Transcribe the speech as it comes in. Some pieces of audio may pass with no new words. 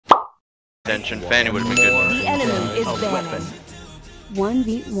extension. Fanny would have been good. The enemy is banning.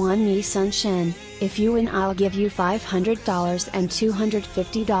 1v1 me Sun-Shin. If you win, I'll give you $500 and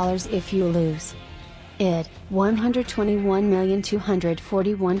 $250 if you lose. Id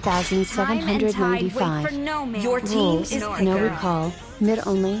 121,241,795. Your team Rules: is no recall, mid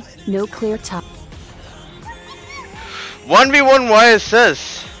only, no clear top. 1v1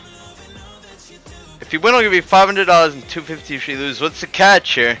 YSS. If you win, I'll give you $500 and $250 if you lose. What's the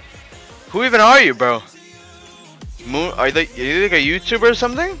catch here? Who even are you, bro? Are you like a YouTuber or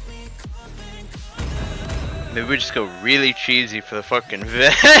something? Maybe we just go really cheesy for the fucking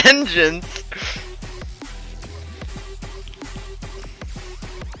vengeance.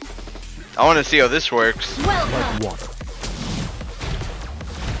 I want to see how this works. Welcome.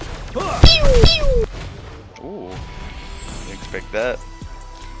 Ooh, didn't expect that.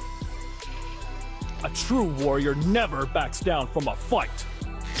 A true warrior never backs down from a fight.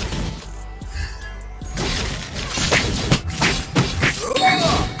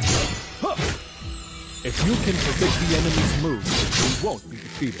 If you can predict the enemy's moves, you won't be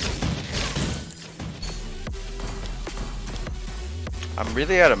defeated. I'm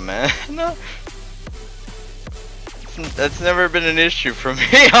really out of mana. That's never been an issue for me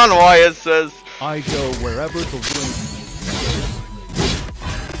on YSS. I go wherever the wind.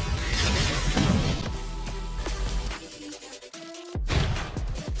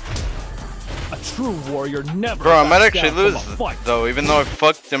 A true warrior never. Bro, I might backs actually down lose from a fight. though, even though I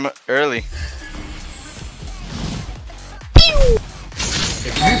fucked him early.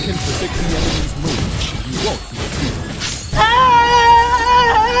 If you can predict the enemy's moves, you won't be defeated.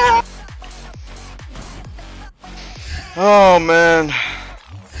 Oh man.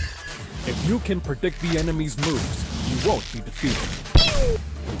 If you can predict the enemy's moves, you won't be defeated.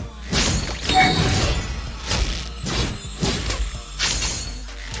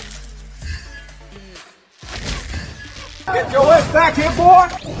 Get your ass back here, boy!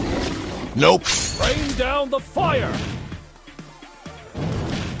 Nope. Rain down the fire!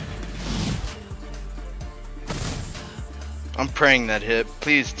 I'm praying that hit.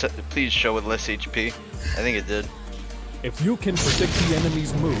 Please show with less HP. I think it did. If you can predict the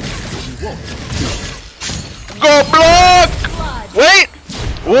enemy's moves, you won't be defeated. Go block! Wait!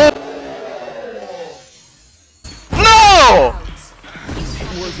 Whoa. No!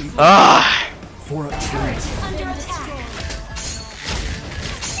 Ah! For a treat. Under attack.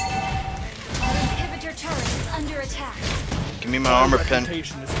 Inhibitor turret is under attack. Give me my armor pen.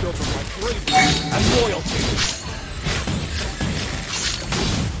 Reputation is built on my bravery and loyalty.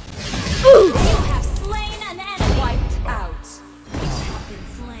 You have slain an enemy. Wiped out. Been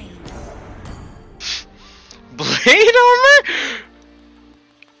slain. Blade armor?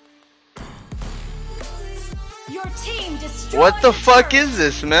 Your team destroyed. What the fuck is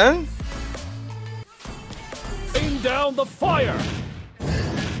this, man? Rain down the fire! Our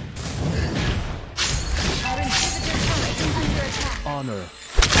inhibitor turret is under attack. Honor.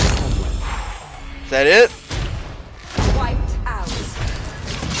 Is that it? Wiped out.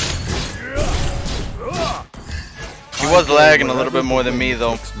 He was lagging a little bit more than me,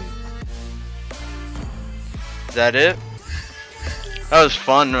 though. Is that it? That was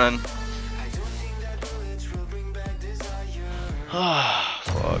fun, man. Ah,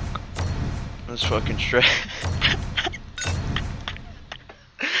 fuck. That's fucking straight.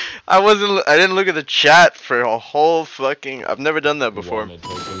 I didn't look at the chat for a whole fucking. I've never done that before. Wanna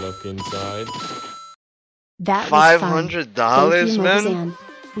take a look inside? That was fun. $500, Thank you, man. MobaZane.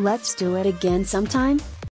 Let's do it again sometime.